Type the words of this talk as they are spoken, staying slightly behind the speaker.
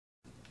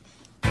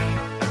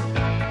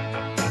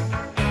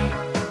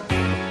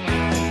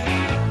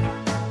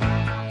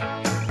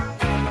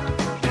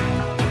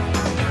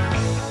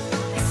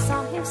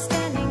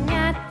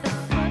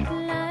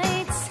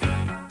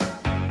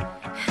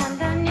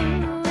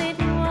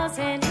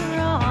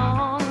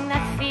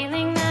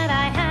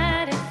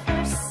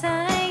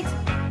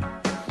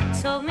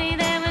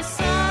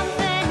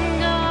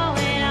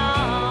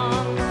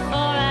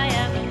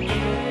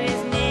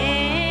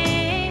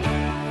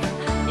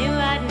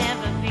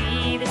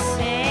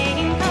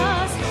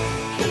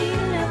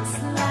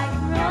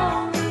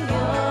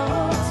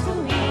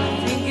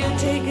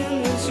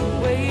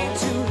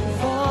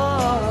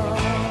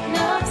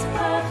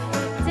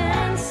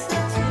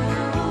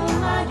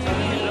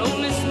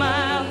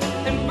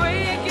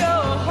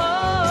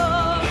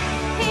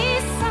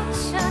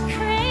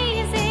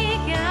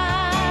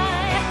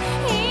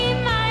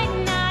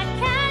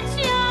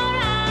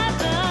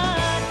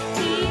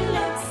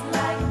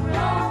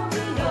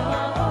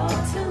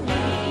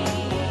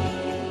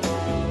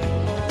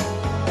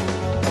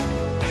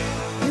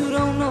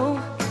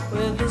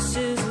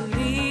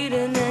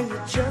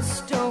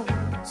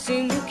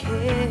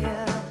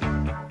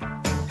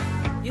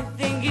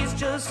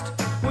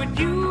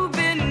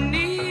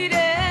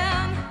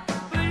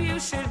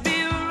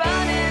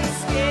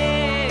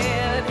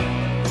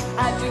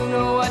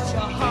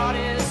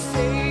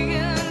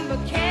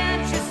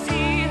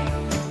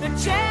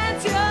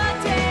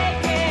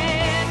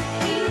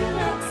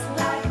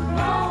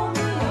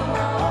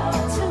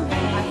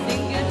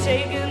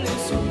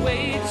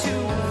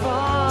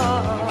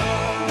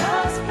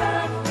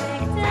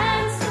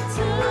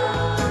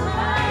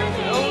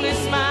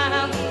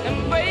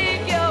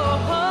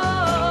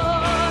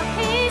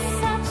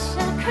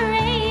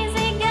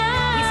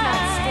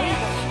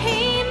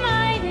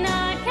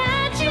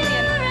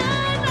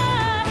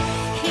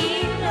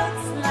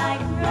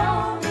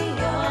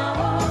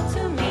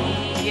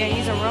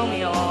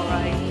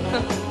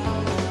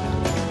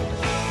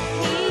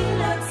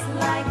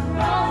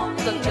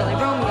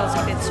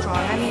strong.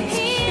 I mean, it's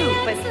cute,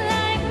 but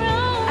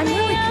I'm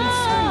really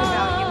concerned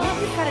about you.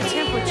 Maybe you've got a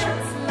temperature.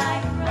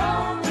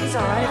 He's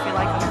all right if you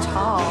like him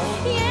tall.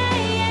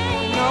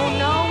 No,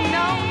 no,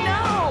 no,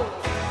 no.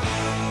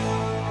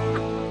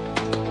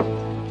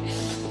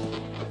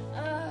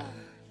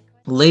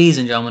 Ladies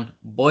and gentlemen,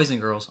 boys and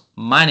girls,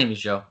 my name is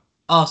Joe,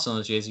 also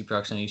known as Jay-Z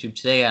Productions on YouTube.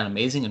 Today I got an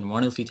amazing and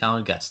wonderfully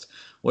talented guest.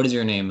 What is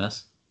your name,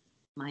 miss?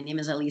 My name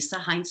is Elisa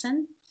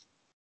Heinsohn.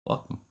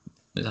 Welcome.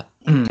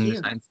 Thank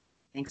you. Heinsohn.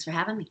 Thanks for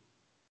having me.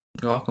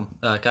 You're welcome.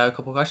 Got a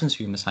couple questions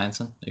for you, Miss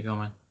Heinsohn, if you don't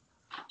mind.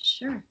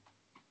 Sure.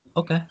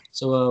 Okay.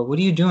 So what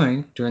are you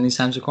doing during these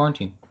times of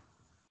quarantine?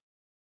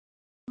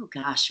 Oh,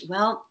 gosh.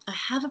 Well, I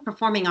have a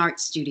performing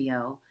arts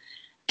studio,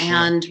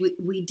 and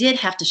we did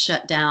have to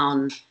shut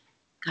down,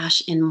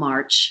 in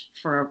March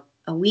for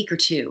a week or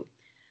two.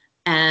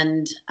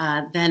 And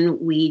then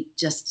we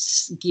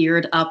just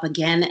geared up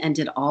again and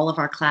did all of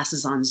our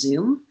classes on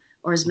Zoom,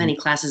 or as many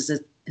classes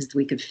as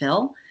we could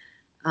fill.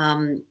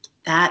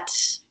 At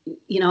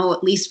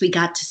least we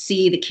got to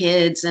see the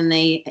kids and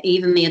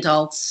even the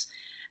adults,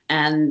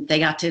 and they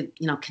got to,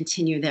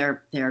 continue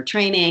their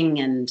training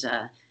and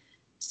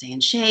stay in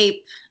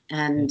shape.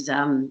 And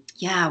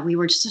we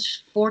were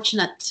just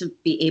fortunate to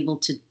be able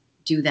to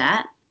do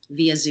that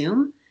via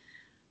Zoom.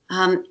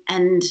 That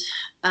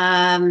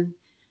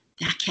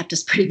kept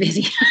us pretty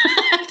busy,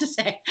 I have to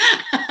say,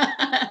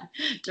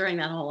 during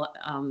that whole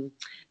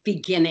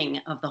beginning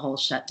of the whole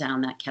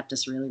shutdown. That kept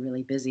us really,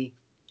 really busy.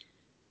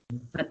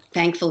 But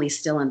thankfully,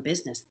 still in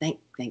business. Thank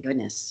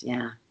goodness.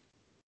 Yeah.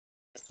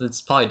 It's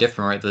probably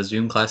different, right? The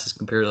Zoom classes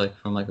compared it's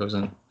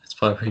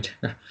probably pretty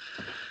different.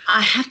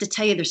 I have to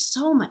tell you, they're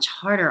so much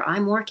harder.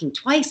 I'm working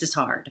twice as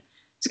hard.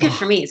 It's good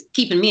for me. It's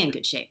keeping me in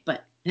good shape,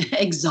 but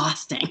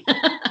exhausting.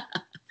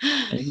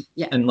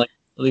 Yeah. And at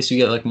least you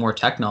get more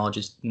tech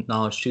knowledge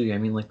too. I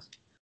mean,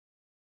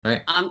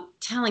 right? I'm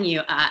telling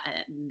you,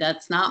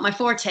 that's not my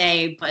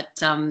forte, but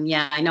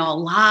I know a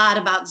lot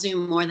about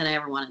Zoom, more than I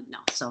ever wanted to know.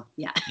 So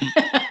yeah.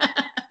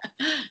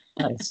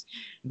 Nice.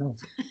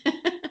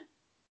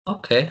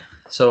 Okay.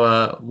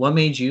 So what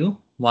made you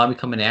want to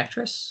become an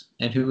actress,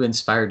 and who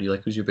inspired you?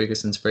 Who's your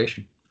biggest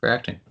inspiration for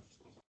acting?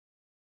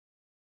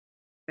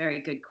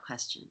 Very good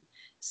question.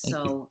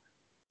 So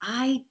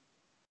I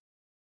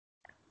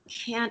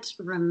can't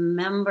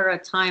remember a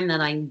time that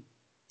I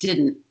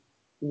didn't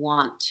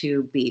want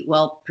to be,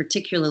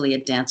 particularly a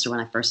dancer when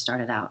I first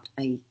started out.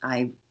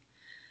 I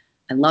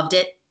loved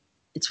it.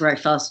 It's where I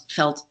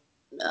felt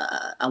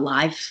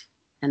alive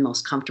and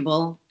most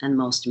comfortable and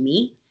most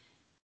me.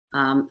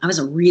 I was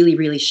a really,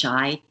 really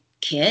shy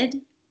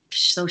kid.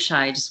 So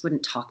shy, I just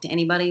wouldn't talk to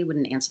anybody,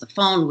 wouldn't answer the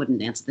phone,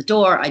 wouldn't answer the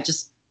door. I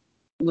just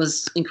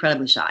was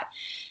incredibly shy,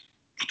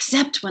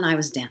 except when I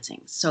was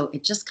dancing. So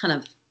it just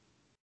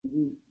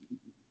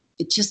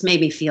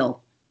made me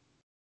feel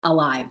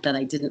alive, that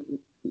I didn't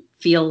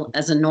feel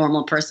as a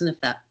normal person, if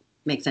that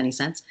makes any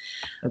sense.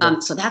 Okay.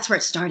 So that's where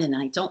it started, and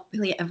I don't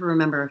really ever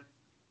remember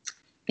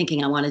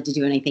thinking I wanted to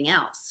do anything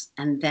else.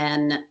 And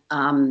then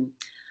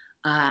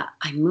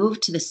I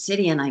moved to the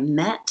city, and I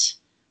met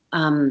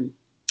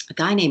a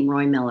guy named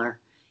Roy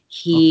Miller.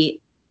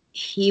 He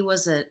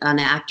was an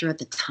actor at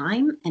the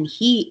time, and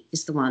he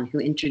is the one who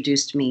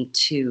introduced me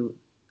to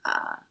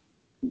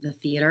the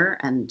theater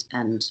and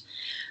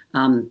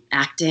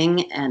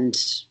acting and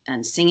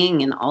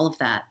singing and all of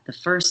that. The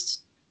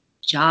first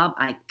job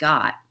I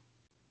got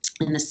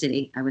in the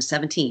city, I was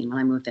 17 when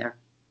I moved there,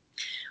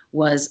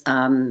 was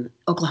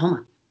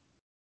Oklahoma.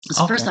 It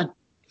was the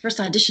first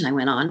audition I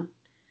went on,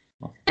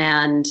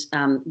 and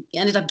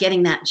ended up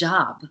getting that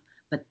job.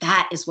 But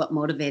that is what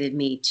motivated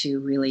me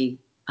to really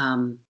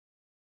kind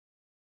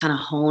of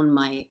hone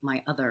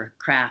my other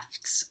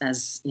crafts,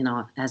 as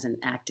in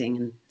acting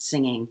and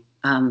singing.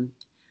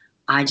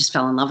 I just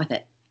fell in love with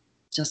it.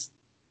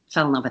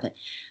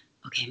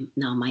 Okay,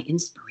 now my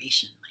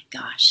inspiration, my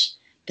gosh,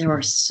 there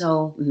were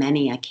so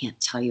many, I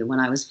can't tell you. When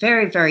I was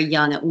very, very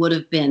young, it would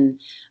have been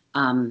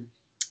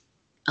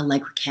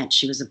Allegra Kent.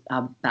 She was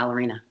a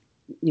ballerina,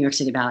 New York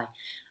City Ballet.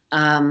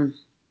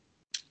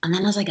 And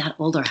then as I got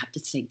older, I have to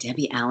say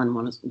Debbie Allen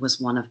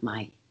was one of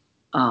my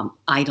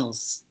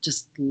idols.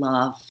 Just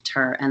loved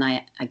her, and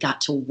I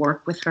got to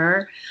work with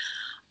her.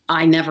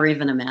 I never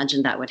even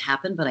imagined that would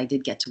happen, but I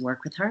did get to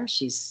work with her.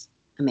 She's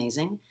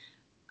amazing.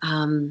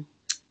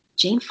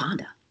 Jane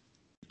Fonda.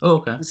 Oh,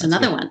 okay. That's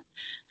another one.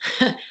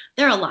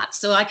 There are a lot,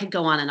 so I could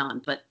go on and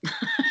on, but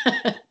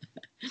I'll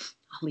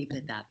leave it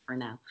at that for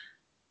now.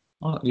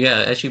 Oh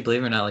yeah, actually,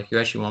 believe it or not, you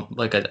actually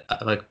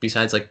want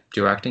besides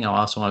directing, I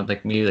also want to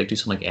maybe do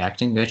some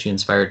acting. You actually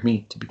inspired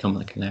me to become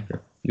an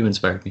actor. You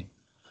inspired me.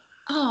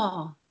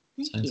 Oh,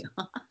 thank you.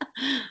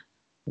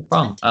 No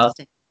problem.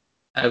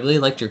 I really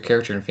liked your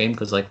character in Fame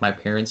because my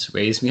parents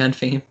raised me on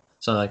Fame,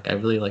 so I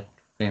really like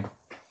Fame.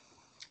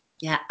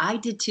 Yeah, I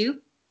did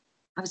too.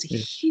 I was a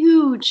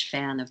huge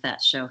fan of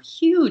that show,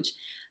 huge.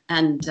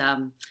 And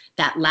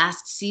that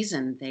last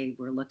season, they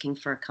were looking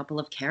for a couple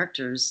of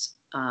characters,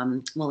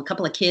 a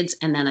couple of kids,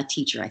 and then a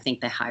teacher. I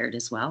think they hired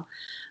as well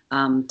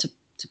to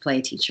play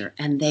a teacher.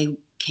 And they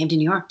came to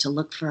New York to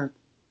look for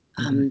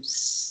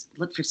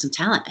look for some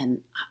talent.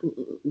 And,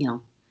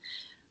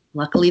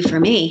 luckily for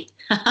me,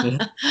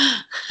 Yeah.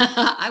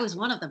 I was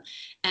one of them.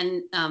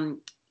 And,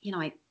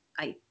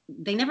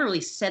 they never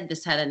really said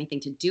this had anything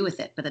to do with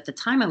it, but at the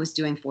time I was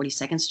doing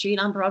 42nd Street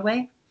on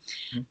Broadway.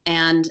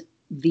 And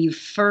the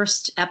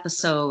first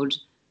episode,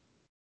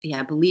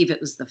 I believe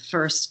it was the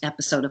first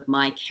episode of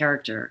my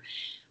character,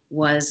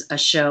 was a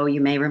show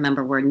you may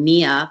remember where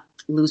Nia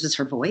loses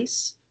her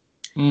voice.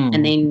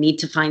 And they need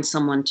to find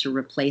someone to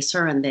replace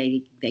her, and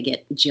they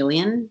get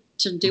Jillian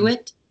to do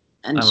it,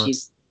 and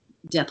she's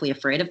deathly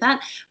afraid of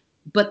that.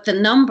 But the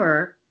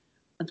number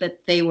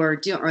that they were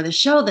doing, or the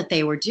show that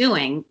they were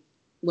doing,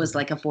 was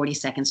like a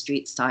 42nd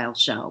Street style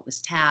show. It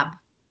was Tab.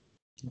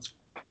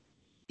 I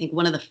think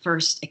one of the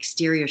first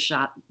exterior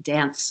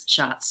dance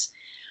shots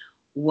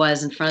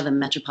was in front of the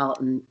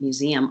Metropolitan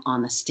Museum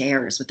on the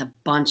stairs with a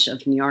bunch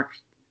of New York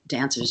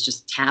dancers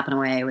just tapping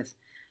away with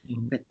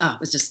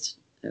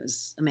it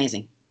was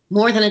amazing.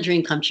 More than a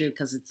dream come true,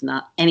 because it's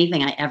not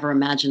anything I ever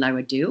imagined I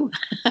would do.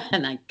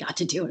 And I got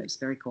to do it. It was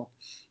very cool.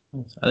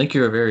 I think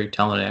you're a very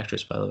talented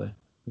actress, by the way.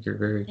 You're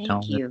very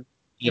talented. Thank you.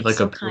 You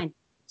have kind.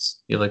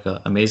 You have like an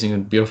amazing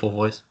and beautiful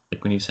voice,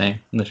 like when you sang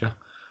in the show.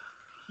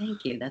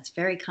 Thank you. That's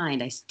very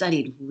kind. I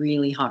studied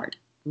really hard.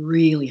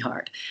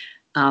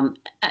 And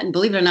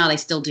believe it or not, I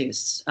still do.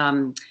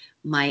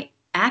 My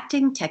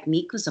acting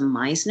technique was a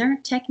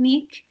Meisner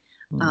technique.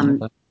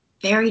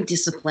 Very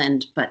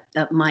disciplined, but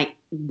my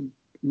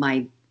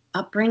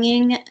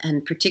upbringing,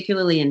 and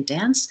particularly in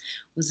dance,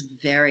 was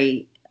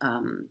very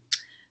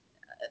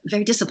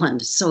very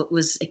disciplined. So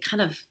it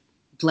kind of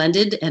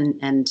blended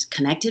and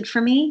connected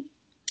for me.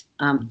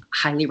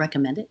 Highly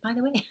recommend it, by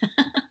the way.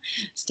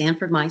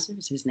 Stanford Meisner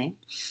is his name.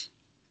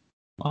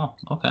 Oh,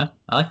 okay.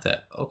 I like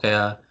that.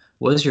 Okay,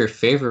 what is your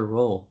favorite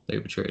role that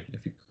you portrayed?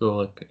 If you could go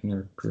like in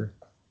your career,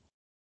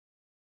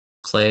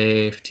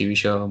 play, TV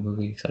show,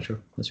 movie, etc.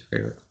 What's your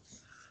favorite?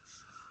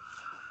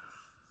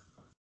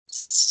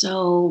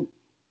 So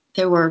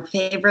there were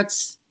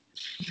favorites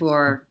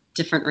for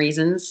different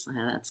reasons.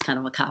 That's kind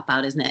of a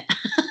cop-out, isn't it?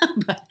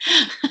 But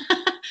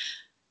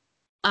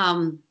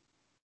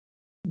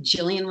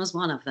Jillian was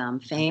one of them.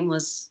 Fame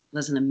was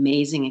an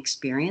amazing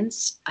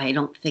experience. I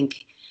don't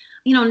think,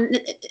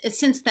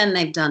 since then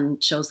they've done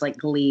shows like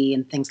Glee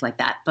and things like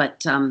that.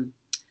 But,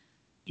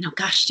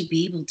 gosh, to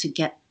be able to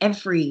get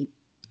every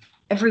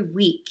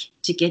week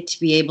to get to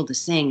be able to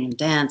sing and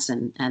dance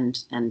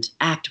and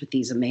act with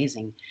these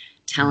amazing,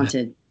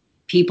 talented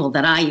people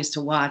that I used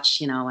to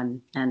watch,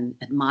 and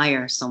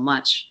admire so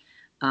much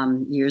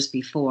years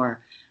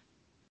before.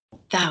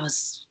 That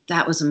was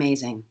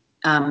amazing.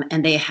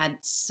 And they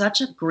had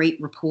such a great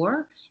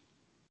rapport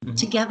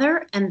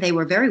together, and they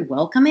were very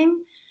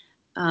welcoming.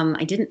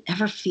 I didn't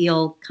ever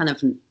feel kind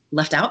of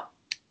left out.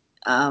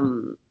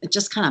 It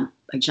just I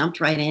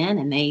jumped right in,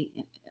 and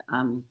they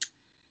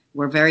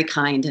were very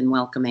kind and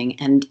welcoming,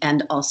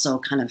 and also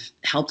kind of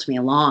helped me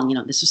along.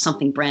 This was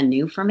something brand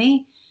new for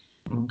me.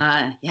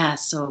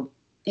 So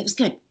it was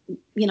good.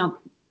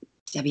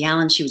 Debbie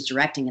Allen, she was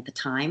directing at the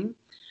time.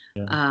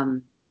 Yeah.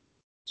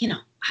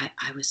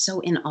 I was so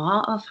in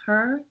awe of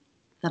her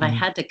that I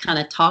had to kind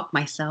of talk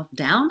myself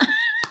down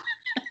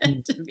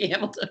to be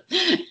able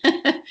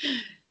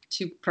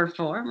to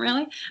perform,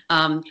 really.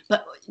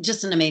 But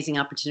just an amazing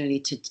opportunity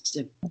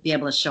to be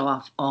able to show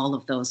off all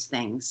of those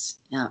things,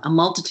 a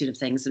multitude of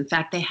things. In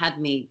fact, they had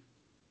me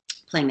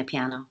playing the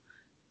piano,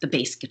 the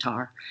bass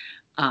guitar.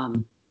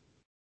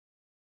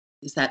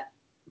 Is that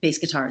bass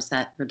guitar? Is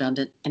that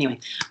redundant? Anyway.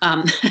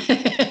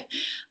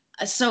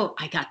 So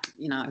I got,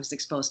 I was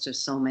exposed to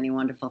so many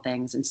wonderful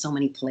things in so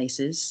many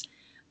places,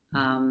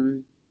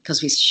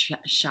 because we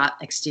shot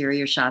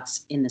exterior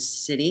shots in the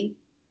city,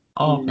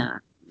 in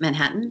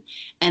Manhattan.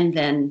 And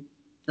then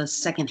the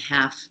second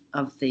half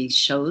of the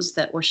shows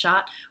that were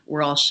shot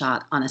were all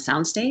shot on a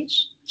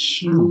soundstage,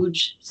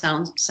 huge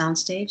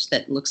soundstage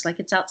that looks like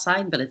it's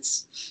outside, but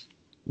it's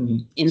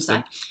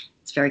inside.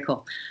 It's very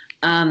cool.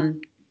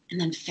 And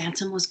then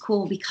Phantom was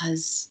cool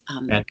because,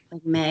 like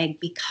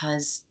Meg,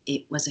 because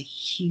it was a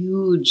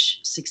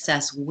huge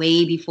success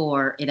way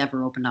before it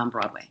ever opened on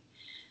Broadway,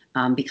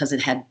 because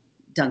it had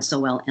done so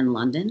well in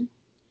London.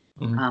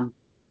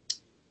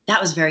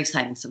 That was very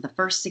exciting. So the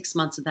first 6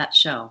 months of that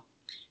show,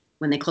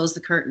 when they closed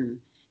the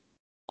curtain,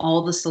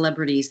 all the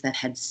celebrities that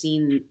had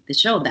seen the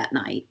show that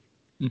night,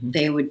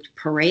 they would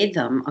parade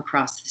them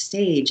across the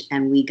stage,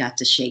 and we got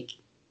to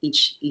shake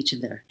each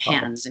of their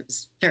hands. It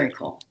was very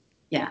cool.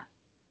 Yeah.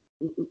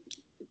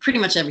 Pretty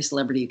much every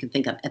celebrity you can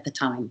think of at the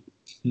time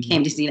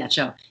came to see that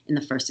show in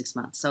the first 6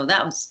 months. So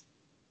that was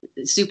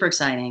super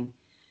exciting.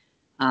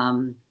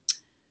 So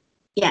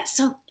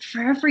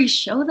for every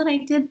show that I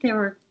did, there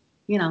were,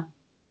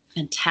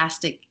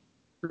 fantastic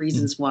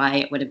reasons why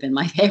it would have been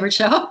my favorite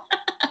show.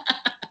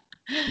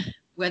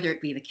 Whether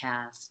it be the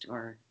cast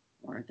or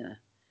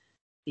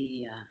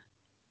the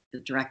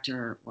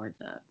director or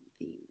the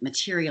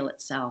material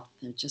itself.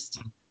 There are just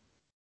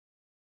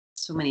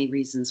so many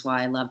reasons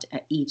why I loved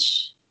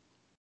each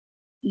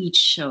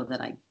show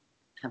that I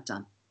have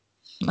done.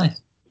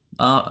 Nice.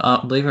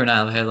 Believe it or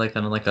not, I had like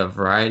a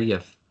variety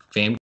of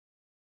fame.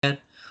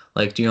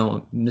 Like, do you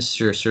know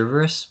Mr.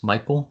 Cerberus,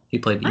 Michael? He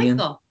played Ian.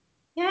 Michael.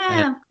 I had,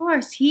 Yeah, of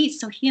course. He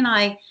and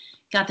I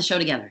got the show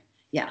together.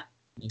 Yeah.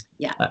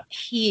 Yeah. I,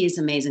 He is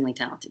amazingly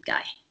talented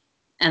guy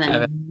and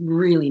I've a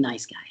really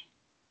nice guy.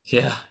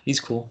 Yeah, he's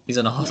cool. He's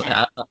an awesome.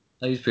 Yeah.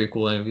 He's a pretty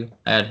cool interview.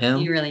 I had He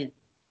him. really is.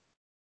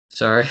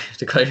 Sorry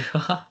to cut you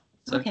off.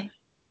 Sorry. Okay.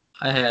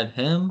 I had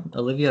him,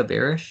 Olivia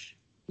Barish.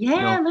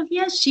 Yeah,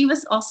 Olivia. She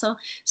was also,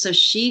 so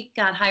she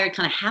got hired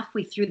kind of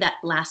halfway through that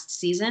last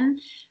season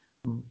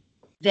Mm.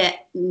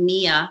 that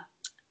Nia,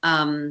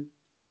 I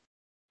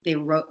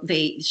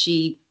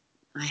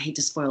hate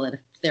to spoil it if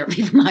they're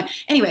even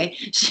anyway,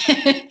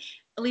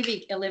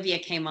 Olivia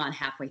came on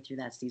halfway through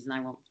that season.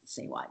 I won't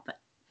say why, but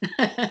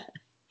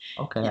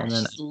Okay, yeah, and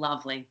then she's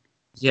lovely.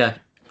 yeah,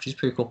 she's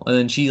pretty cool. And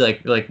then she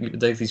like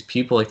these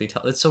people like they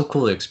tell it's so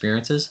cool the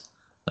experiences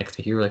like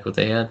to hear like what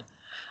they had.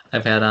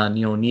 I've had on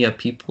Nia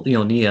people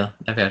Nia.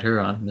 I've had her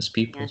on Miss Yeah,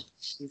 People.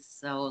 she's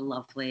so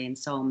lovely and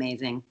so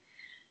amazing.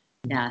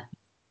 Yeah.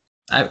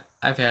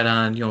 I've had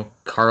on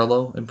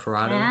Carlo and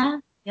Parado. Yeah.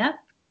 Yep.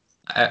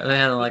 I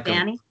had on like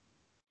Danny.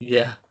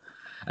 yeah.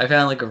 I've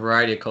had like a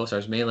variety of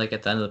co-stars. Maybe like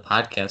at the end of the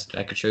podcast,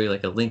 I could show you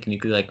like a link, and you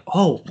could be like,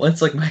 oh,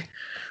 what's like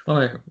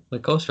one of my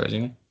co-stars?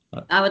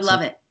 I would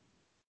love it.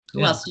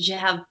 Who yeah. else did you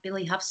have?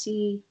 Billy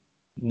Huffsey.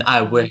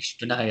 I wish,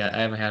 but not yet. I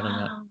haven't had him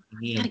Oh,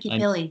 yet. you gotta get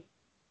Billy.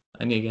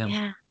 I need to get him.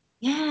 Yeah.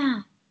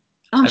 Yeah.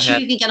 I'm sure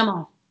you can get them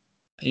all.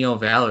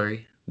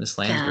 Valerie, Miss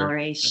Lansbury.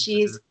 Valerie,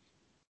 she's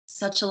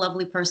such a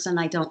lovely person.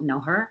 I don't know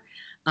her.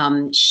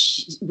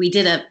 We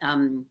did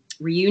a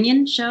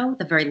reunion show,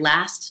 the very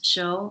last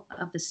show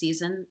of the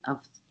season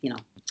of,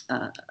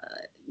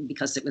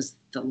 because it was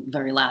the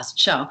very last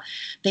show.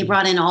 They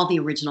brought in all the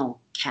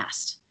original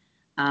cast.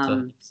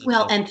 And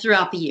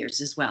throughout the years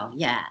as well.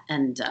 Yeah.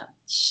 And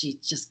she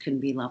just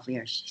couldn't be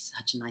lovelier. She's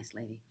such a nice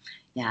lady.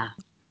 Yeah.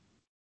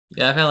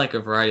 Yeah, I've had like a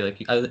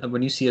variety. Like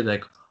when you see it,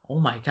 like, oh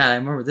my god, I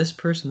remember this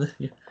person.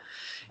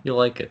 You'll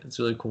like it. It's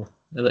really cool.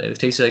 It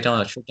takes you like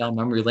down a trip down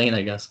memory lane,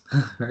 I guess.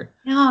 Right.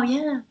 Oh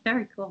yeah,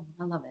 very cool.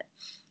 I love it.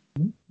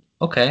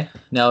 Okay,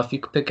 now if you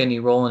could pick any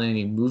role in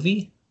any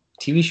movie,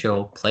 TV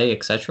show, play,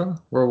 etc.,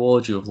 what role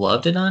would you have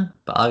loved it on?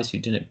 But obviously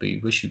you didn't. But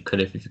you wish you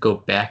could if you go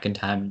back in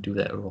time and do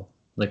that role.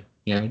 Like,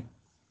 you know what I mean?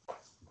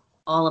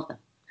 All of them.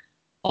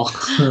 All.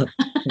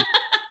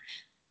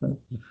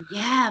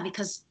 Yeah,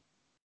 because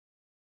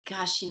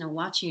gosh,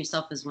 watching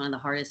yourself is one of the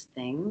hardest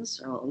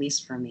things, or at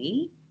least for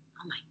me.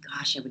 Oh my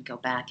gosh, I would go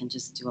back and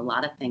just do a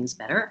lot of things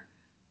better,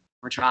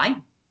 or try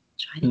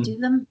to do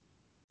them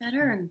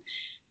better and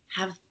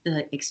have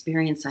the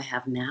experience I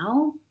have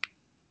now,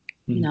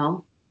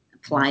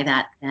 apply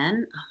that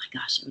then. Oh my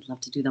gosh, I would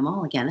love to do them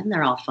all again. And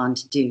they're all fun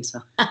to do.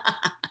 So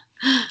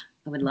I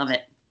would love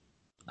it.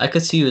 I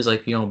could see you as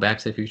like, Back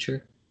to the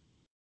Future,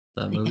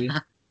 the movie. Yeah.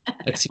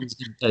 I could see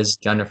you as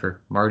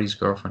Jennifer, Marty's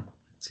girlfriend. I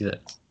could see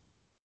that.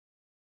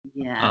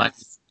 Yeah. I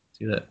could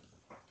see that.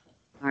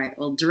 All right,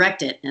 well,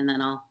 direct it, and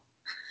then I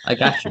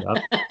got you.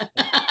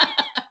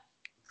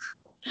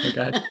 I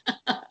got you.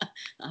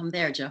 I'm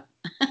there, Joe.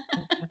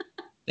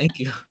 Thank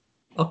you.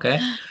 Okay.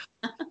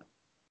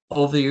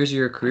 Over the years of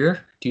your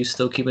career, do you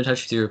still keep in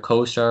touch with your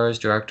co-stars,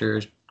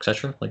 directors,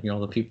 etc.? Like,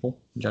 the people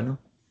in general?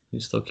 Do you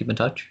still keep in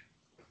touch?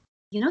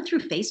 Through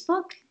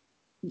Facebook?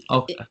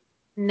 Okay.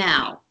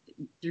 Now,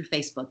 through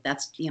Facebook,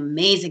 that's the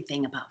amazing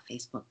thing about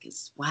Facebook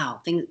is,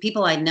 wow,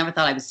 people I never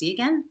thought I would see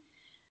again.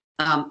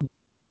 I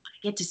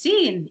get to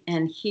see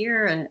and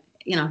hear,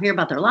 hear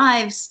about their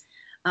lives.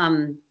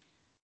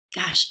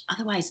 Gosh,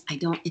 otherwise I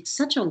don't. It's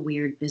such a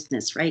weird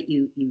business, right?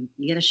 You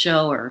get a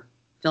show or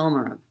film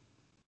or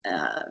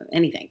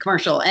anything,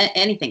 commercial,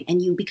 anything,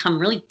 and you become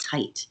really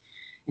tight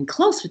and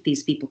close with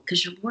these people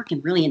because you're working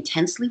really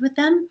intensely with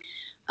them.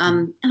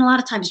 And a lot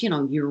of times,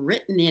 you're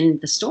written in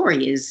the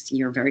story is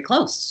you're very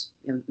close,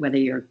 whether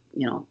you're,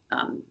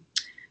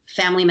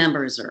 family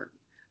members or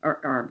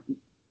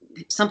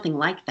something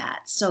like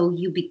that. So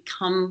you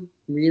become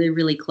really,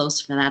 really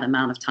close for that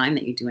amount of time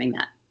that you're doing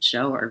that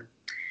show or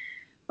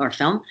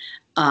film.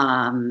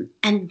 And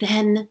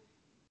then,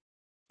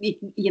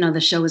 the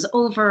show is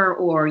over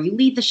or you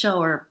leave the show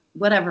or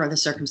whatever the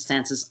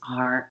circumstances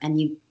are,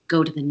 and you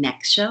go to the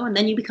next show and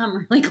then you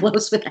become really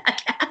close with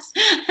that cast.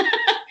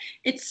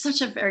 It's such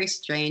a very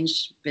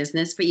strange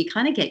business, but you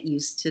kind of get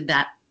used to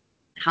that,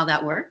 how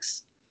that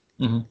works.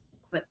 Mm-hmm.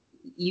 But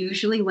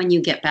usually when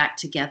you get back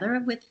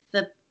together with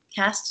the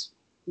cast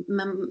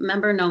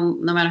member, no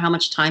matter how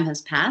much time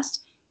has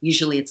passed,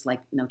 usually it's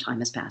like no time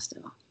has passed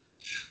at all.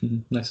 Mm-hmm.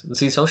 Nice.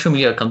 See, social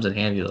media comes in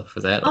handy though for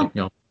that. Oh,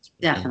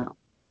 definitely.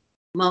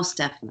 Most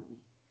definitely.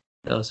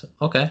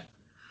 Okay.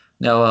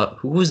 Now,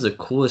 who was the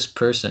coolest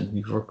person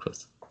you've worked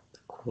with? The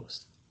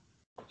coolest.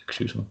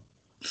 Excuse me.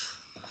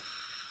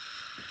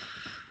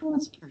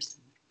 Coolest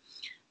person.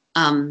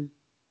 Okay,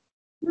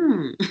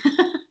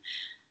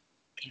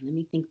 let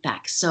me think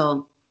back.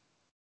 So,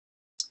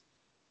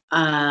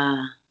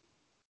 Carol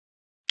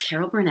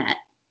Burnett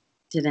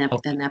did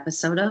an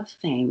episode of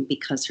Fame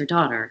because her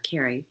daughter,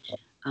 Carrie,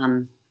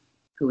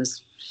 who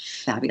was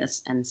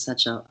fabulous and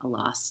such a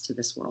loss to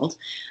this world.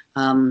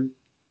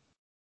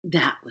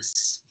 That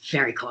was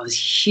very cool. I was a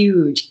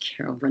huge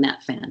Carol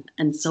Burnett fan,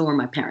 and so were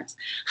my parents.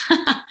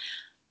 All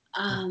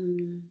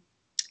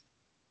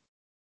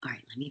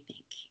right, let me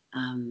think.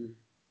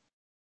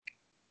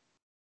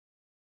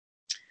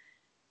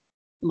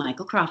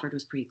 Michael Crawford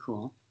was pretty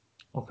cool.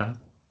 Okay.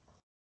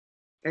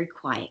 Very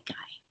quiet guy.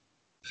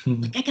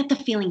 Like, I got the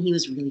feeling he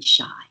was really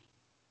shy.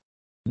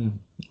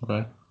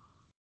 Okay.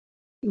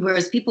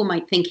 Whereas people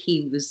might think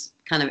he was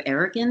kind of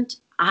arrogant.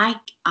 I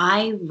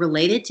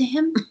related to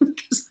him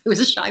because I was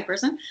a shy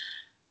person.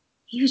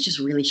 He was just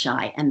really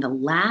shy. And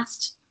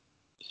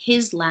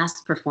his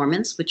last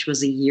performance, which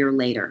was a year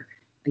later,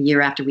 a year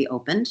after we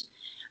opened,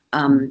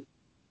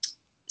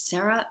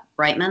 Sarah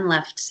Brightman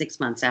left 6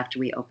 months after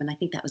we opened. I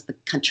think that was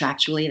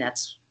contractually,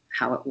 that's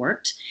how it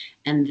worked.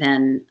 And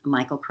then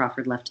Michael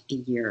Crawford left a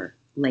year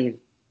later,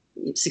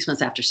 6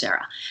 months after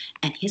Sarah.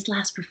 And his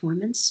last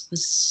performance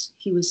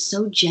he was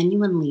so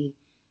genuinely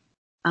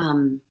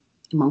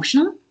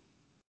emotional.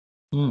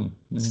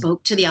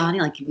 Spoke to the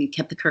audience, like we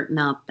kept the curtain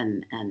up,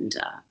 and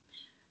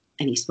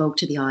he spoke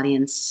to the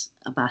audience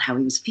about how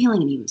he was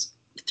feeling, and he was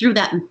through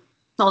that and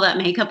all that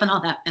makeup and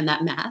all that and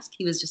that mask.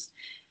 He was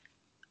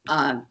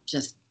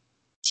just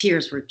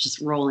tears were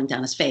just rolling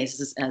down his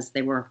face as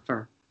they were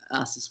for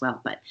us as well.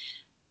 But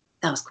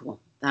that was cool.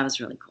 That was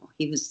really cool.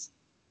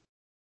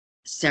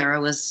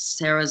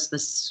 Sarah's the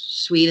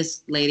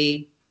sweetest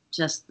lady,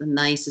 just the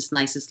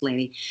nicest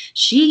lady.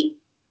 She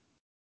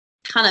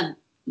kind of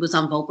was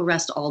on vocal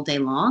rest all day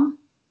long,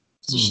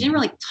 so she didn't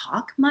really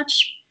talk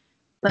much.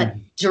 But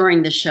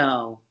during the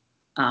show,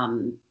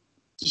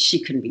 she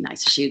couldn't be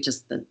nice. She was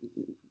just the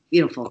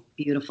beautiful,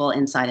 beautiful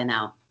inside and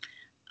out.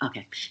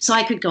 Okay, so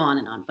I could go on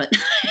and on, but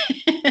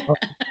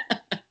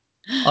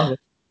Okay.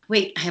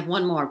 Wait, I have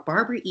one more.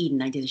 Barbara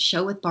Eden. I did a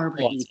show with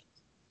Barbara Eden.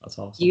 That's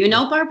awesome. Do you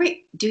know Barbara?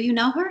 Do you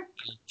know her?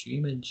 I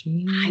Dream of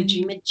Jeannie. I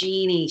Dream of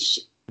Jeannie.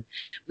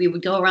 We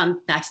would go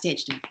around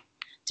backstage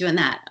doing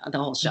that the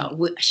whole show.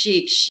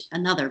 She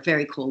another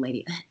very cool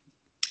lady.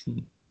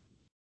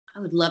 I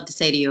would love to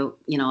say to you,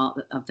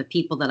 of the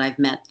people that I've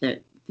met,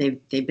 that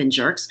they've been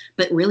jerks,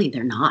 but really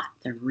they're not.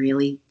 They're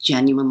really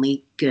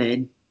genuinely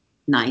good,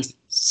 nice,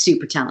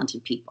 super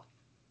talented people.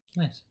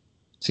 Nice.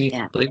 See,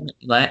 believe me,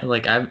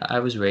 like I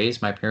was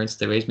raised, my parents,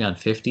 they raised me on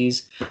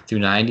 50s through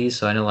 90s,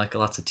 so I know like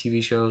lots of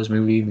TV shows,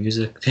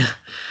 music.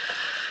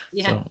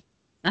 Yeah, so,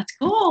 that's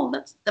cool.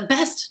 That's the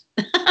best.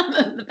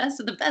 The best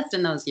of the best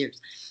in those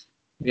years.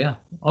 Yeah,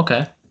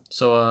 okay.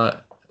 So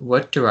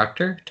what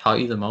director taught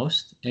you the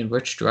most, and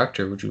which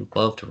director would you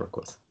love to work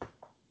with?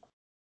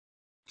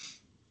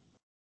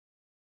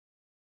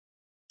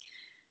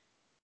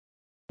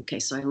 Okay,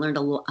 so I learned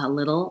a little. I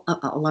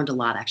learned a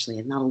lot, actually.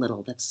 Not a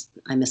little.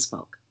 I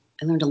misspoke.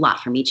 I learned a lot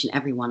from each and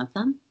every one of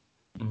them.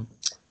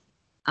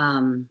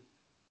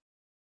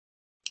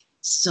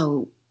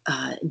 So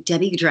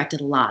Debbie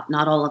directed a lot.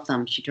 Not all of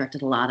them. She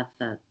directed a lot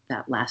of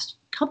that last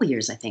couple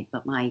years, I think,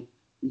 but my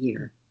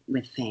year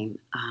with Fame.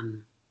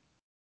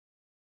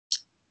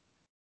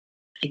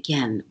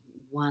 Again,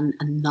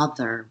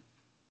 another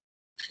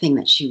thing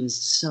that she was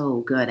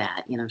so good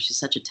at. She's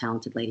such a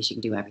talented lady. She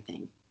can do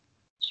everything.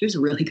 She was a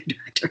really good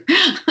director.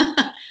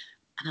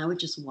 And I would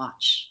just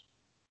watch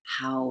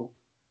how,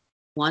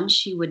 one,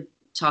 she would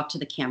talk to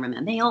the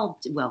cameraman. They all,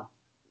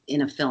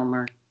 in a film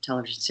or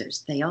television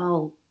series, they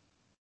all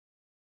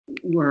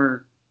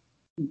were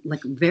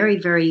like very,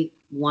 very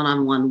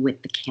one-on-one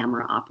with the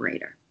camera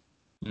operator.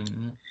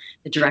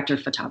 The director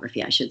of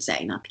photography, I should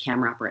say, not the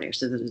camera operator.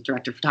 So the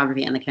director of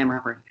photography and the camera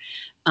operator.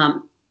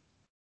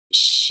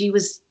 She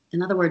was,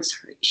 in other words,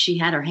 she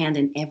had her hand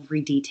in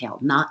every detail,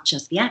 not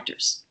just the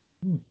actors.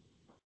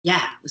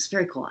 Yeah, it was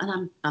very cool.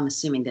 And I'm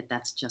assuming that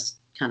that's just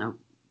kind of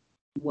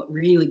what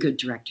really good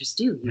directors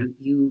do.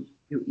 You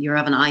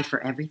have an eye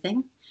for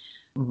everything.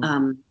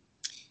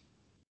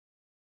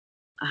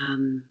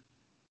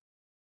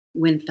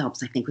 Wynn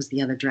Phelps, I think, was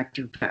the other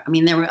director. I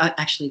mean, there were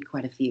actually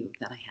quite a few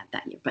that I had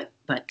that year, but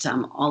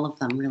all of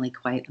them really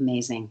quite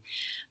amazing.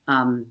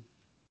 Hal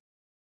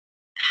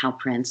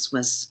Prince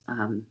was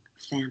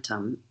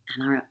Phantom,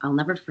 and I'll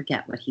never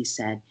forget what he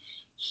said.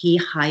 He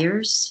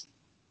hires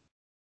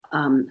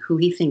who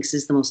he thinks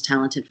is the most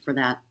talented for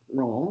that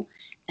role,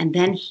 and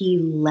then he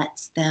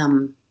lets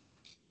them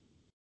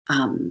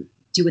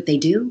do what they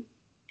do,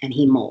 and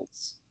he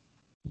molds.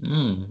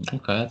 Okay,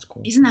 that's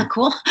cool. Isn't that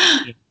cool?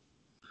 Yeah.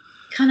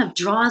 Kind of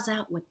draws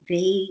out what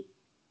they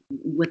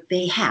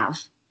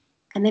have,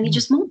 and then he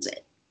just molds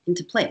it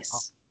into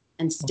place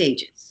and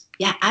stages.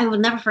 Yeah, I will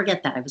never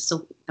forget that.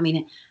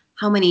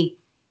 How many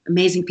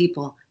amazing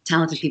people,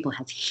 talented people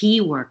has he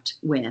worked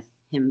with,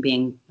 him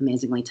being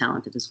amazingly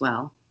talented as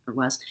well, or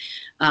was.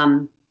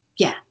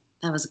 Yeah,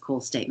 that was a cool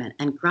statement.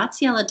 And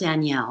Graciela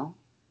Danielle,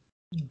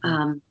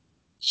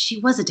 she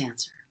was a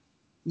dancer.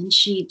 And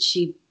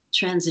she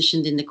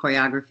transitioned into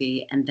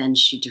choreography, and then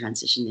she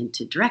transitioned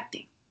into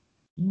directing.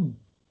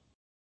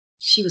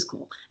 She was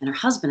cool. And her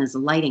husband is a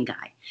lighting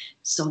guy.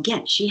 So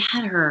again, she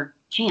had her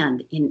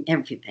hand in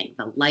everything,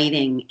 the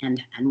lighting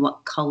and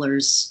what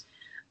colors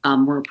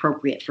were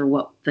appropriate for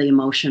what the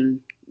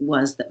emotion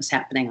was that was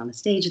happening on the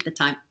stage at the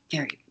time.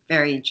 Very,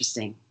 very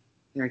interesting.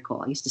 Very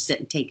cool. I used to sit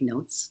and take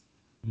notes,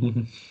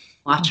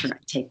 watch her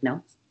take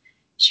notes.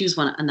 She was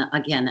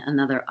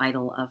another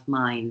idol of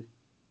mine.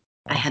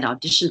 I had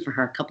auditioned for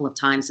her a couple of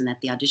times, and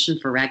at the audition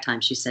for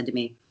Ragtime, she said to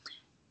me,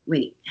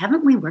 "Wait,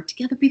 haven't we worked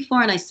together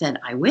before?" And I said,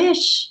 "I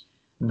wish."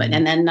 But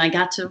and then I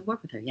got to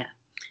work with her. Yeah,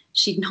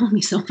 she'd known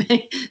me so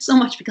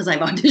much because I've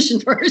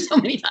auditioned for her so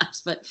many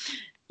times. But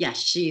yeah,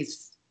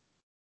 she's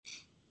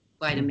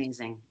quite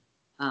amazing.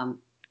 Yeah,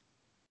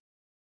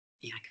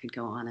 I could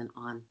go on and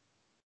on.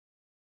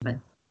 But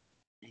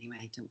anyway,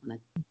 I don't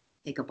want to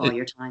take up all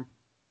your time.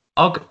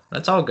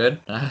 That's all good.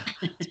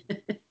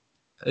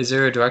 Is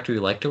there a director you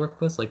like to work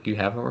with, like you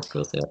haven't worked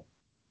with yet?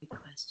 Good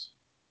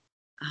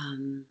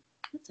question.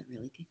 That's a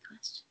really good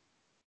question.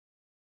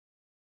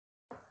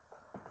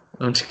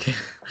 I'm just kidding.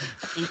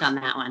 Think on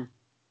that one.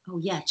 Oh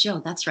yeah,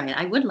 Joe, that's right.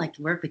 I would like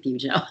to work with you,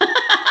 Joe.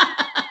 I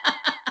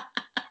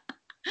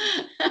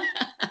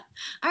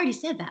already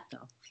said that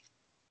though.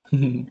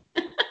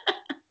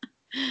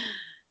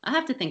 I'll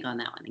have to think on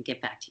that one and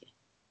get back to you.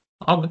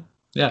 Oh,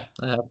 yeah,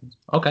 that happens.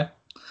 Okay.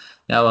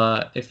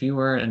 Now, if you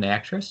were an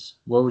actress,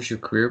 what would your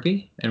career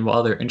be, and what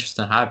other interests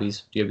and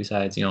hobbies do you have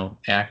besides,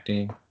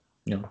 acting,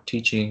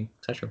 teaching,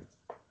 etc.?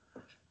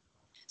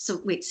 So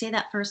wait, say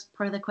that first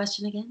part of the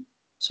question again.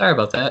 Sorry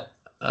about that.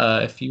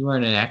 If you were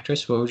an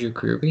actress, what would your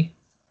career be?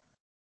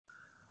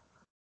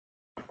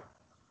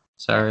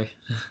 Sorry.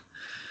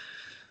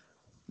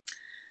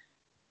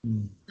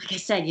 Like I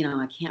said,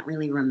 I can't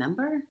really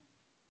remember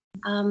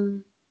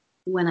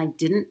when I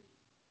didn't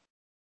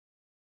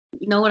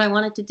know what I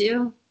wanted to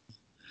do.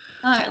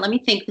 All right, let me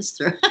think this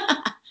through.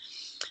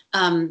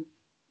 Gosh.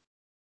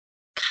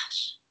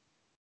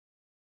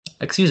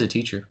 I could use a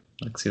teacher.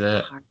 I could see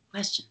that. Hard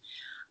question.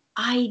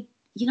 I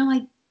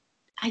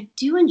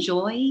do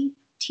enjoy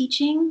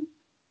teaching.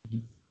 Mm-hmm.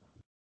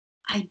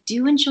 I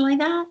do enjoy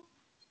that.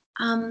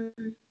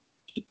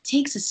 It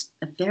takes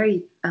a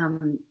very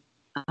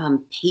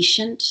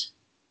patient.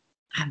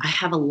 I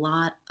have a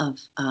lot of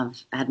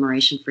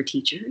admiration for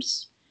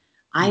teachers.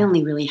 I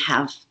only really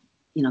have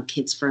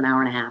kids for an hour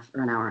and a half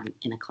or an hour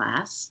in a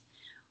class,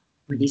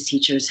 where these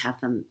teachers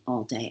have them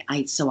all day.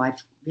 So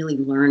I've really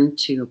learned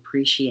to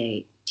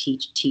appreciate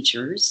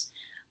teachers.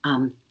 You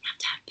have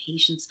to have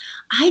patience.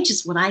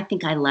 What I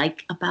think I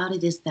like about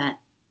it is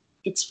that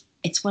it's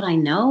what I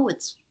know.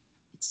 It's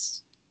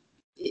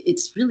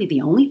really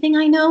the only thing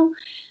I know.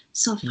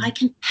 So if I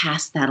can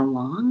pass that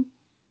along,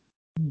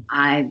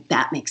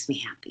 that makes me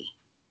happy.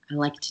 I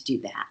like to do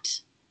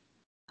that.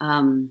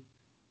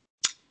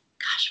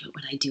 Gosh, what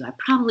would I do?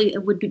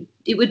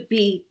 It would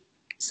be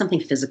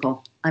something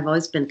physical. I've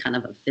always been kind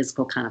of a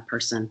physical kind of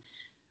person.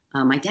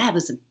 My dad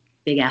was a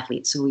big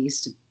athlete, so we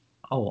used to.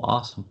 Oh,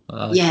 awesome!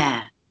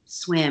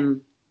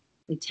 Swim,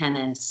 play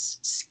tennis,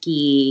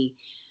 ski,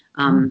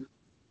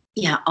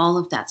 yeah, all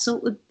of that. So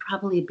it would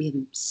probably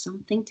be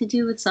something to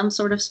do with some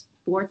sort of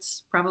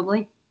sports,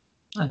 probably.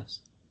 Nice.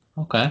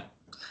 Okay.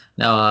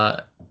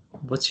 Now,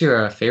 what's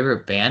your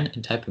favorite band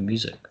and type of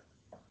music?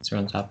 That's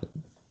on topic.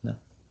 No,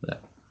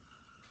 that.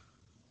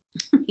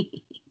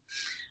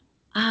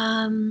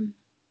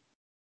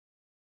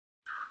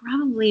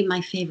 Probably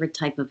my favorite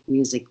type of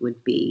music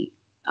would be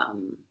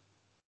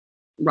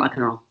rock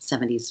and roll,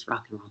 70s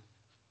rock and roll.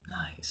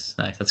 Nice.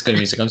 That's good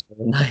music. I'm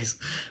sorry. Nice.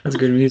 That's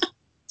good music.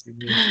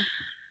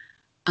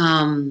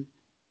 My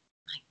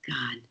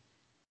God.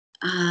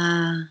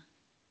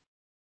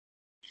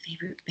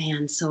 Favorite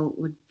band, so it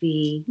would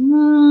be.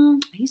 I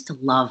used to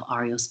love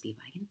REO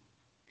Speedwagon.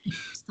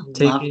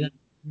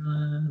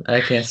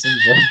 I can't sing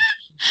that.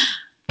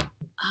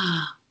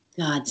 Oh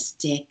God,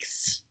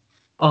 Styx.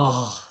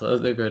 Oh,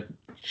 they're good.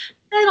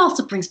 That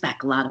also brings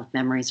back a lot of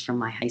memories from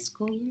my high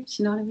school years.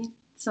 You know what I mean?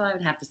 So I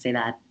would have to say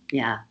that.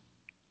 Yeah,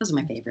 those are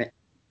my favorite.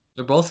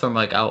 They're both from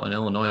out in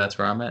Illinois. That's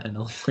where I'm at in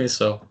Illinois.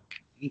 So. There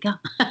you go.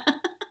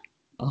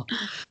 Oh,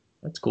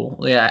 that's cool.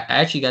 Yeah,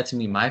 I actually got to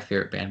meet my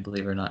favorite band,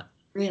 believe it or not.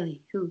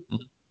 Really? Who?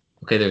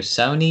 Okay, there's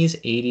 70s,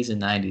 80s,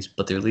 and 90s,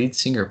 but their lead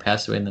singer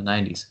passed away in the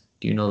 90s.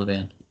 Do you know the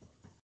band?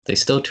 They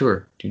still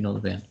tour. Do you know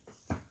the band?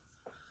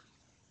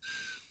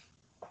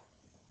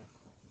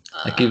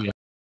 I give you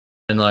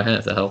another hint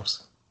if that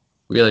helps.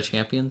 We Are the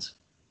Champions?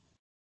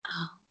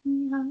 Oh,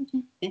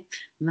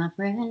 my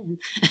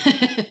friend.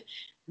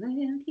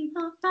 We'll keep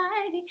on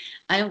fighting.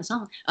 I know the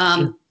song.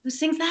 Who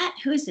sings that?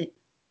 Who is it?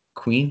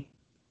 Queen.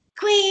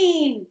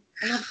 Queen.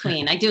 I love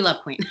Queen. I do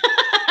love Queen.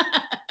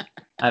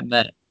 I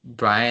met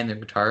Brian, the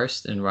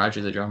guitarist, and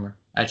Roger, the drummer.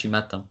 I actually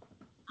met them.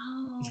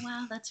 Oh,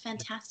 wow. That's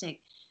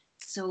fantastic.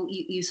 So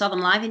you saw them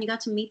live and you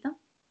got to meet them?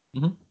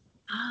 Mm-hmm.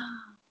 Oh,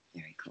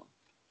 very cool.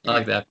 I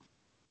like that.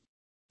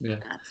 Yeah.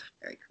 That's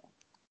very cool.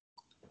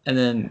 And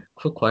then,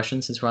 quick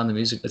question, since we're on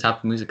the top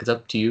of music, it's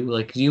up to you.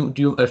 Like, if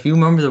you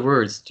remember the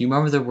words, do you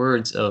remember the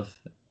words of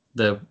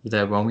the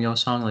Romeo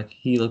song? Like,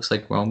 he looks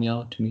like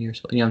Romeo to me, or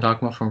something. You know what I'm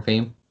talking about from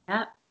Fame?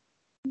 Yeah.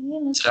 He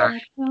looks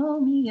like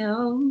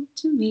Romeo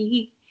to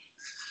me.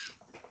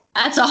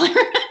 That's all I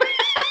remember.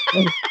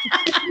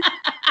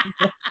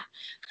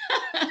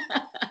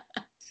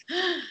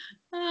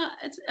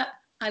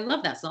 I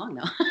love that song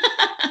though.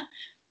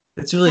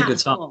 It's a really Yeah, good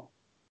song. cool.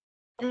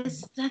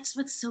 That's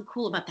what's so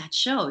cool about that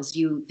show is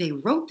they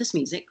wrote this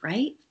music,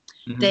 right?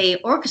 Mhm. They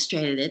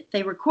orchestrated it,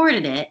 they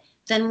recorded it,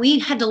 then we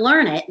had to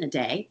learn it in a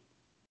day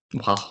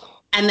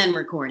Wow. and then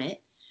record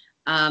it.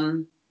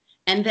 And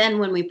then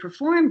when we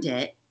performed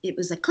it, it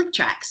was a click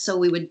track. So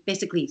we would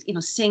basically,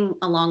 sing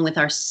along with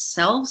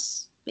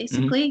ourselves,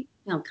 basically,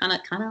 kind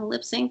of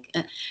lip sync.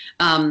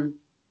 That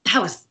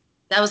was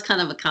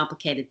kind of a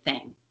complicated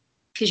thing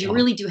because you Wow.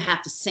 really do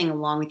have to sing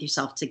along with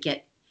yourself to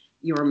get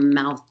your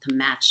mouth to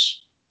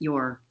match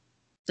the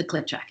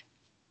click track.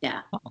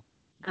 Yeah. Wow.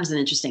 That was an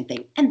interesting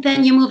thing. And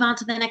then you move on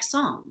to the next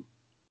song.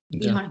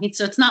 You know what I mean?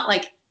 So it's not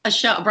like a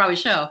Broadway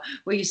show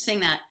where you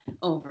sing that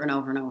over and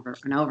over and over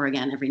and over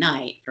again every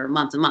night for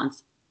months and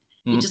months.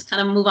 You just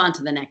kind of move on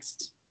to the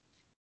next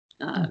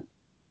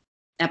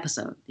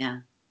episode. Yeah.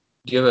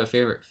 Do you have a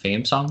favorite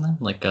Fame song then?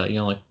 Like,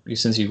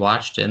 since you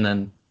watched it and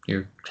then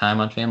your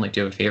time on Fame, like,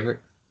 do you have a favorite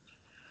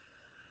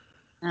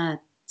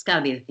It's got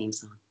to be the theme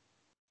song.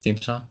 theme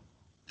song?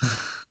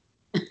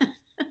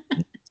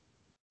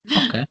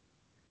 Okay.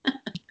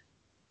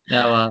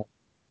 Now,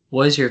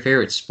 what is your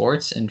favorite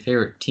sports and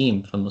favorite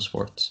team from the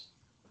sports?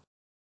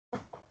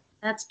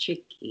 That's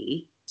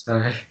tricky.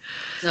 Sorry.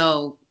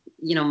 So,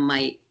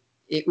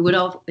 it would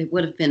have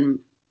been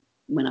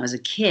when I was a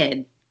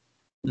kid,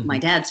 my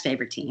dad's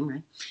favorite team,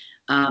 right?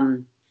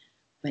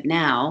 But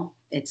now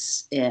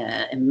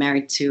I'm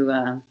married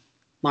to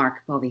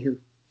Mark Bovey, who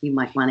you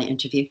might want to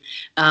interview.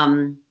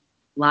 Done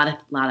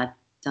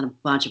a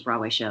bunch of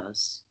Broadway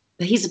shows,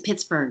 but he's a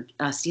Pittsburgh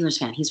Steelers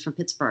fan. He's from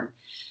Pittsburgh,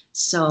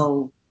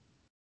 so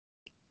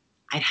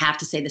I'd have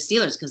to say the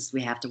Steelers because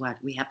we have to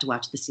watch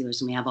the Steelers,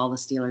 and we have all the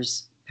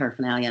Steelers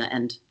paraphernalia,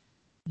 and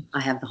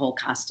I have the whole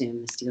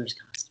costume, the Steelers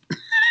costume.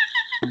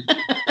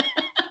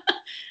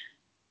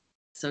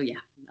 So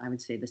yeah, I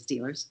would say the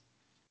Steelers,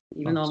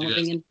 even though I'm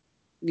living in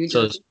New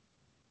Jersey.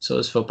 So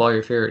is football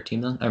your favorite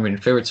team then? I mean,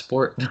 favorite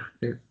sport?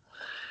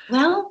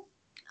 Well,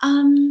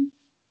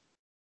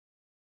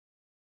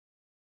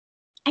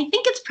 I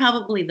think it's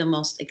probably the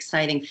most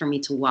exciting for me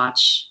to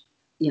watch,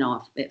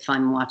 if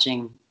I'm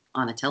watching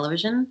on a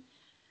television.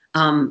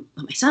 But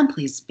my son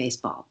plays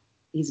baseball.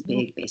 He's a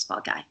big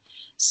baseball guy.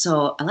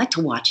 So I like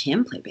to watch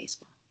him play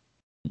baseball.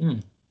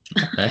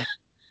 Okay.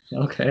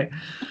 Okay.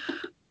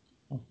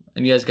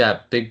 And you guys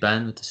got Big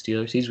Ben with the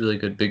Steelers. He's really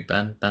good, Big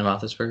Ben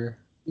Roethlisberger.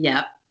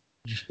 Yep.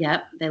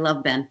 They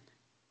love Ben.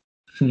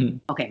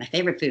 Okay, my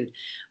favorite food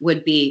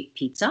would be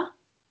pizza.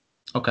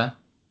 Okay.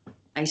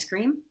 Ice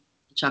cream,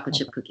 chocolate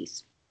chip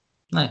cookies.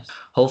 Nice.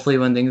 Hopefully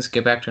when things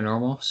get back to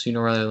normal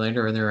sooner rather than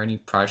later, are there any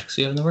projects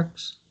you have in the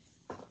works?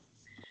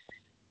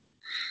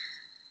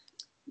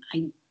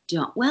 I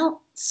don't.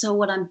 Well, so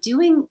what I'm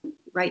doing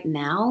right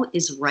now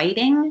is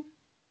writing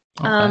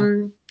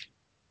a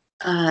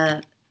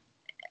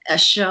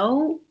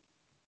show.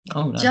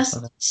 Oh, nice.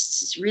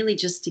 Just really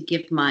just to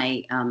give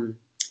my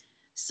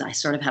so I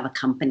sort of have a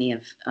company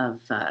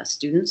of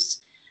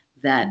students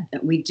that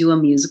we do a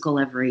musical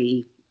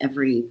every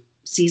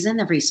season,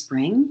 every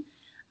spring,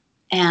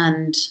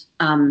 and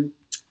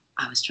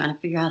I was trying to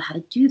figure out how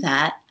to do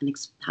that and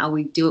how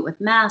we do it with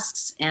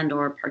masks and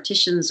or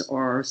partitions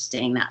or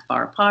staying that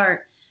far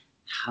apart.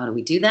 How do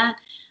we do that?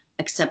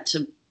 Except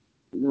to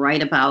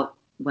write about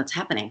what's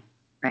happening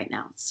right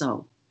now.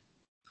 So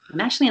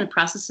I'm actually in the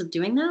process of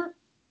doing that.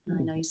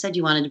 I know you said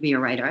you wanted to be a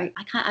writer.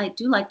 I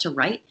do like to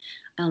write.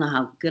 I don't know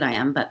how good I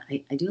am, but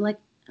I do like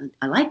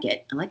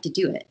it. I like to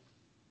do it.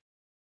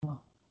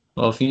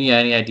 Well, if you need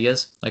any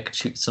ideas, I could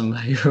shoot some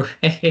your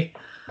way.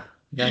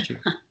 Got you.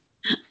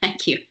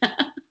 Thank you.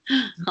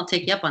 I'll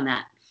take you up on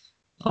that.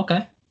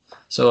 Okay.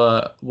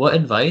 So what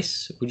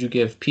advice would you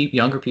give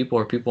younger people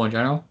or people in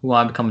general who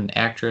want to become an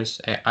actress,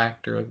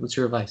 actor? Like, what's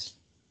your advice?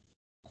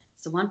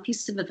 So one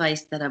piece of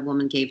advice that a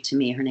woman gave to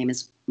me, her name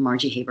is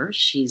Margie Haber.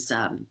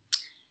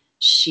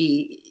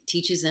 She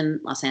teaches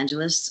in Los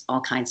Angeles all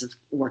kinds of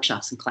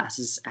workshops and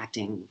classes,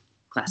 acting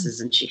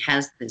classes, and she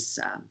has this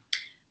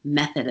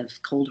method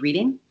of cold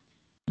reading.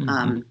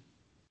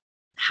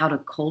 How to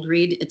cold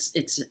read.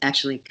 It's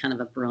actually kind of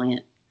a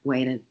brilliant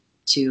way to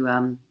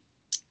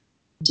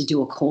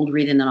do a cold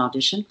read in an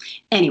audition.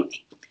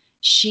 Anyway,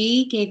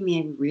 she gave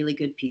me a really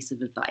good piece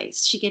of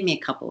advice. She gave me a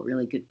couple of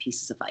really good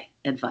pieces of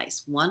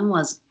advice. One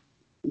was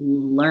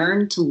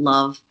learn to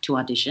love to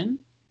audition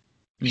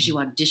because you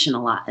audition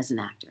a lot as an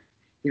actor.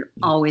 You're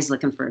always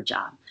looking for a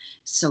job.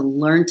 So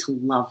learn to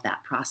love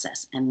that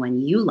process. And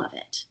when you love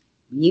it,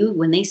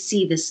 when they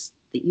see this,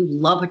 that you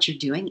love what you're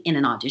doing in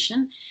an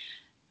audition,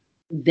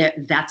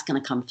 that's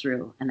going to come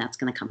through and that's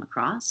going to come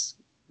across.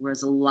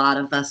 Whereas a lot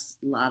of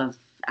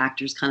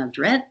actors kind of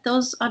dread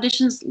those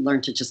auditions,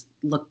 learn to just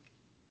look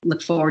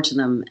forward to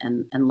them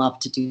and love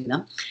to do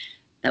them.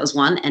 That was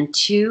one. And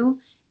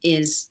two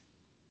is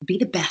be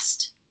the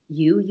best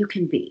you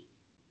can be.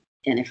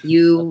 And if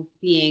you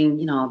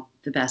being,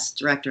 the best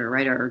director,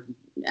 writer,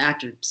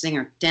 actor,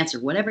 singer, dancer,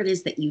 whatever it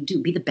is that you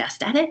do, be the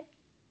best at it.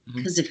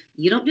 Because if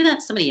you don't do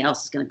that, somebody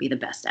else is going to be the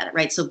best at it,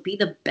 right? So be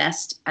the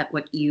best at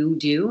what you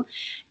do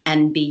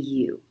and be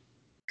you.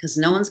 Because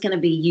no one's going to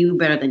be you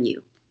better than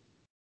you.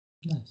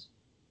 Nice.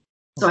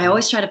 So I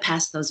always try to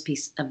pass those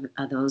pieces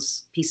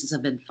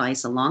of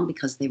advice along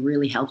because they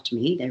really helped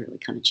me. They really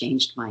kind of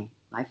changed my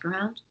life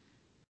around.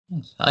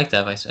 Nice. I like that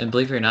advice. And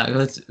believe it or not,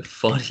 it's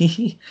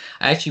funny.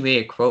 I actually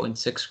made a quote in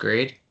 6th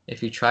grade.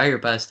 If you try your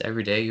best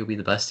every day, you'll be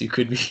the best you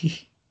could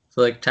be.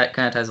 So like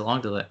kind of ties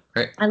along to that,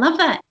 right? I love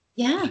that.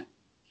 Yeah.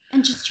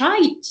 And just try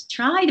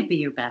to be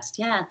your best.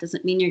 Yeah. It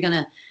doesn't mean you're going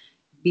to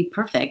be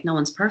perfect. No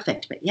one's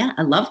perfect. But yeah,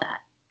 I love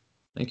that.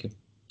 Thank you.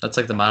 That's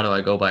like the motto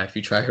I go by. If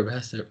you try your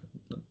best,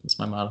 that's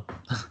my motto.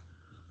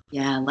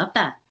 Yeah, I love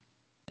that.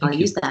 I'll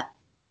use that.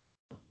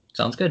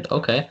 Sounds good.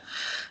 Okay.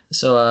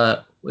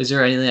 So is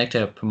there anything I'd like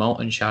to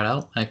promote and shout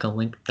out? I can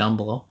link down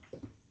below.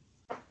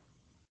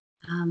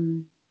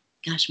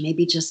 Gosh,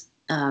 maybe just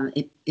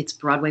it's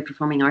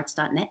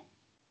BroadwayPerformingArts.net.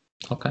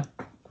 Okay.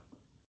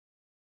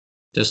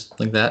 Just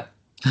like that?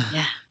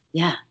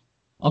 Yeah.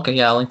 Okay,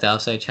 yeah, I'll link that. I'll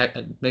say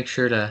make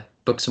sure to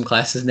book some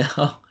classes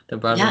now to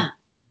Broadway. Yeah,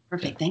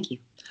 perfect. Thank you.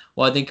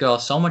 Well, I thank you all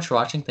so much for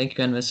watching. Thank you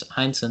again, Miss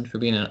Heinsohn, for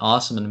being an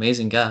awesome and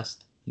amazing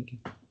guest. Thank you.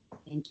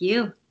 Thank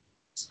you.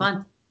 It's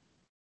fun.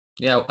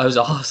 Yeah, it was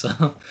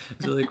awesome. It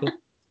was really cool.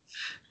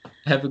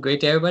 Have a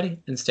great day, everybody,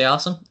 and stay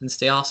awesome, Miss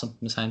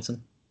Heinsohn.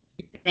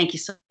 Thank you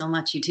so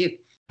much. You too.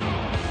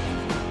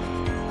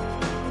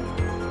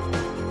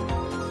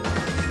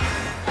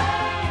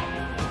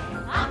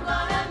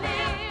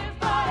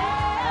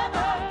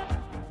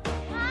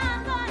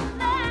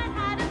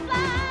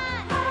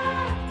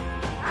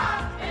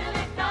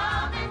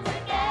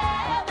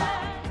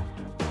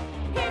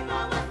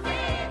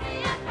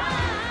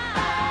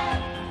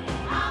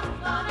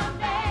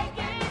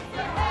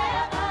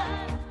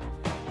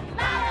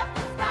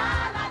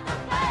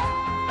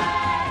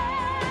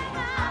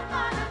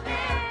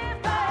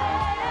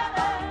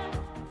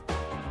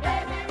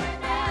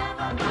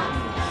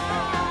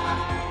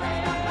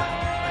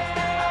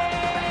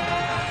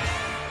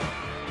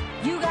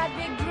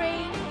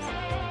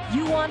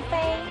 You want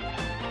fame?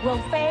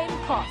 Well, fame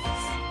costs.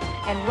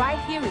 And right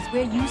here is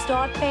where you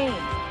start paying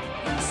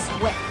in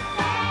sweat.